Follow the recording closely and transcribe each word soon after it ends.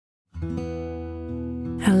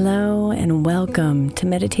Hello and welcome to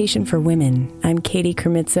Meditation for Women. I'm Katie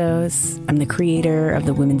Kermitzos. I'm the creator of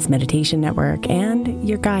the Women's Meditation Network and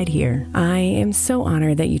your guide here. I am so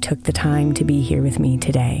honored that you took the time to be here with me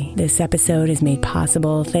today. This episode is made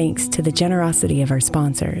possible thanks to the generosity of our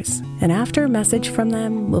sponsors. And after a message from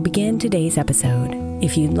them, we'll begin today's episode.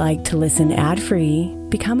 If you'd like to listen ad-free,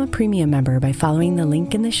 become a premium member by following the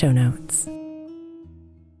link in the show notes.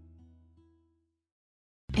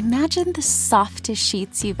 Imagine the softest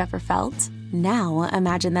sheets you've ever felt. Now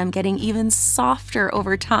imagine them getting even softer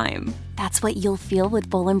over time. That's what you'll feel with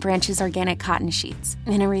Boll & Branch's organic cotton sheets.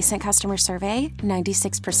 In a recent customer survey,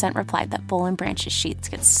 96% replied that Boll & Branch's sheets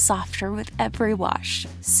get softer with every wash.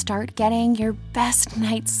 Start getting your best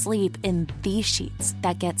night's sleep in these sheets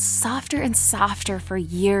that get softer and softer for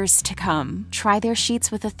years to come. Try their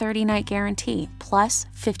sheets with a 30-night guarantee, plus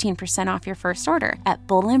 15% off your first order at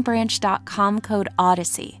bollandbranch.com code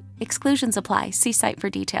Odyssey. Exclusions apply. See site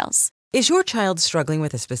for details. Is your child struggling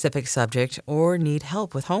with a specific subject or need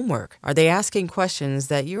help with homework? Are they asking questions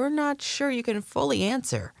that you're not sure you can fully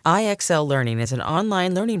answer? IXL Learning is an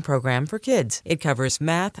online learning program for kids. It covers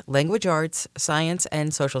math, language arts, science,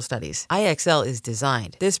 and social studies. IXL is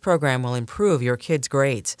designed. This program will improve your kids'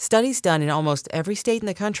 grades. Studies done in almost every state in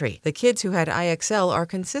the country. The kids who had IXL are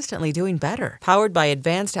consistently doing better. Powered by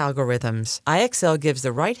advanced algorithms, IXL gives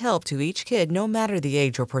the right help to each kid no matter the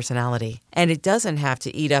age or personality. And it doesn't have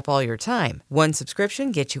to eat up all your time. One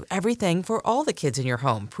subscription gets you everything for all the kids in your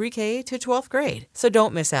home, pre-K to 12th grade. So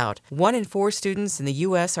don't miss out. 1 in 4 students in the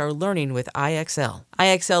U.S. are learning with IXL.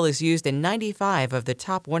 IXL is used in 95 of the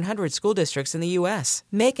top 100 school districts in the U.S.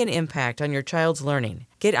 Make an impact on your child's learning.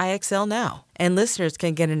 Get IXL now. And listeners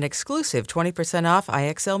can get an exclusive 20% off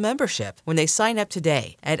IXL membership when they sign up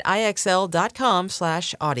today at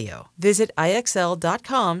IXL.com/audio. Visit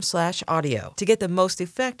IXL.com/audio to get the most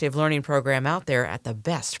effective learning program out there at the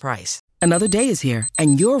best price. Another day is here,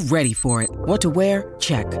 and you're ready for it. What to wear?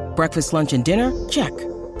 Check. Breakfast, lunch, and dinner? Check.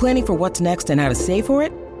 Planning for what's next and how to save for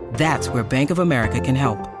it? That's where Bank of America can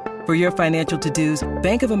help. For your financial to-dos,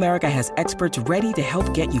 Bank of America has experts ready to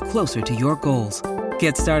help get you closer to your goals.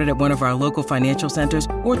 Get started at one of our local financial centers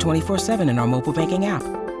or 24/7 in our mobile banking app.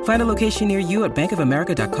 Find a location near you at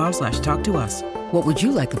bankofamerica.com/talktous. What would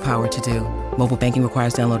you like the power to do? Mobile banking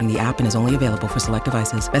requires downloading the app and is only available for select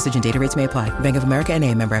devices. Message and data rates may apply. Bank of America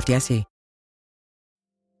N.A., member FDIC.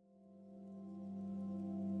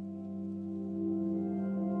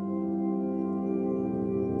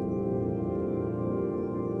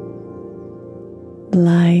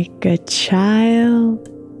 Like a child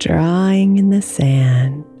drawing in the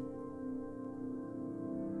sand,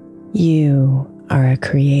 you are a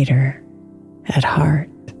creator at heart.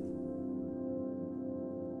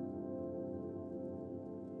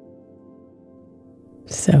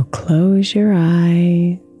 So close your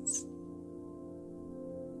eyes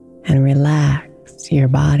and relax your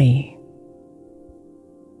body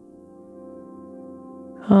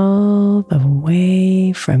all the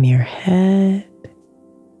way from your head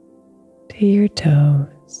to your toes.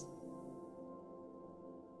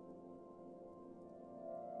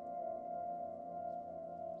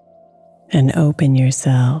 And open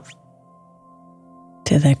yourself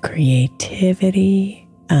to the creativity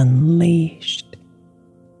unleashed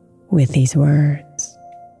with these words.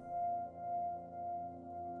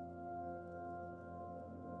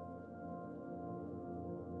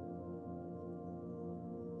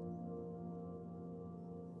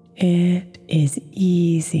 It is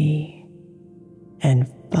easy and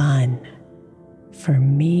fun for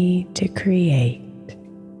me to create.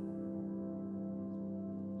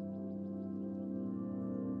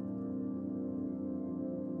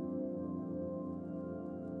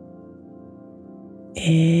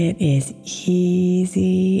 It is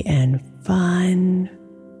easy and fun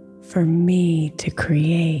for me to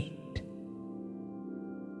create.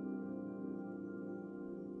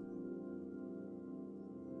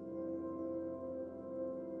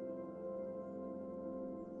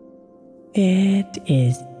 It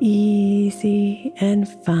is easy and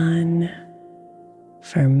fun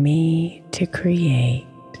for me to create.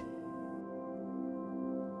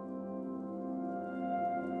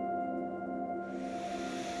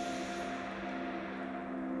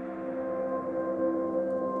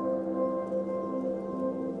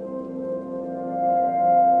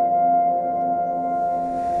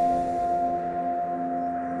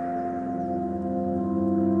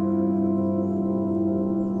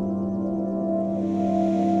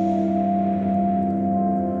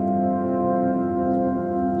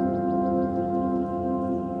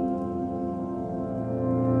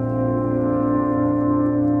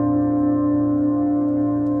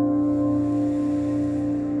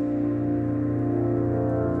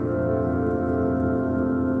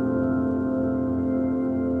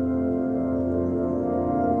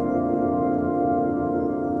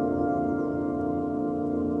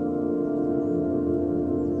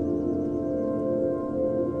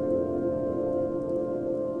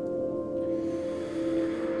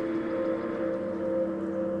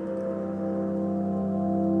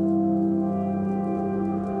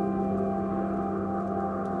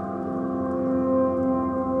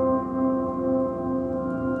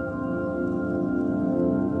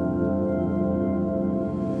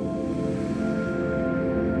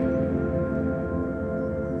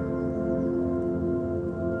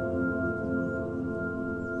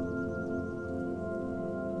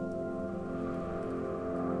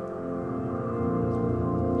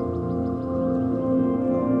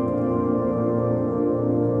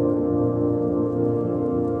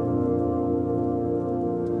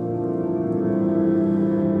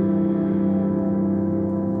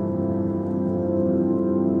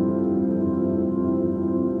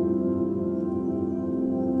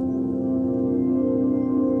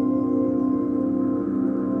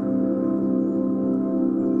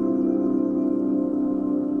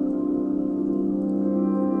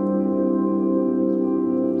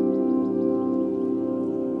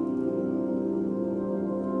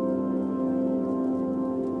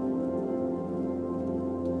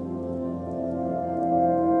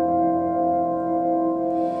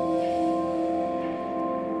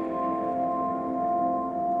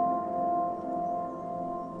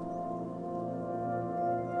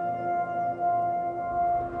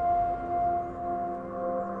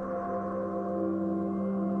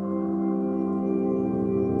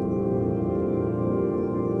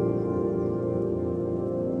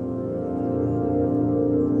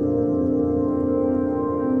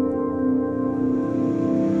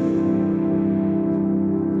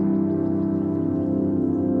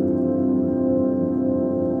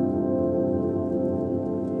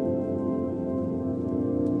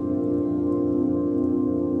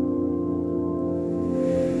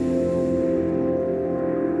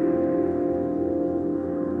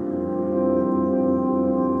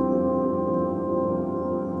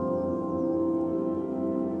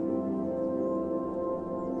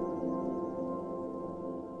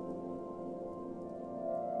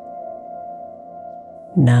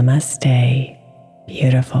 Namaste,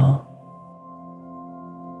 beautiful.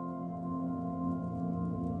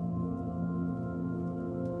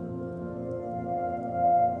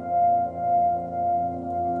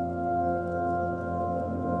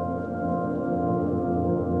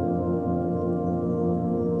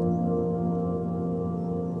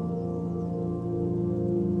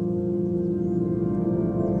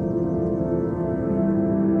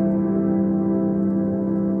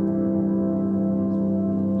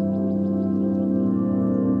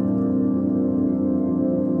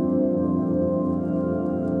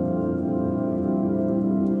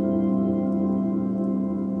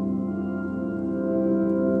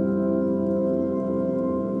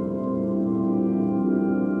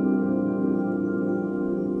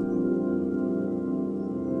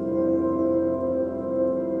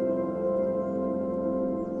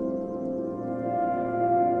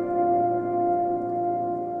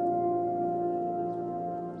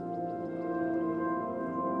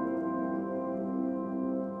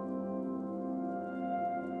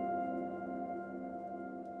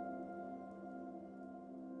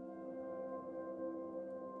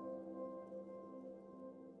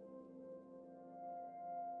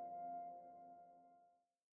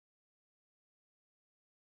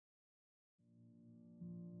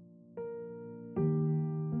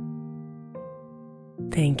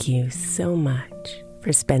 Thank you so much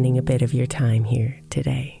for spending a bit of your time here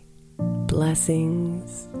today.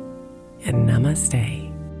 Blessings and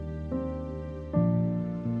namaste.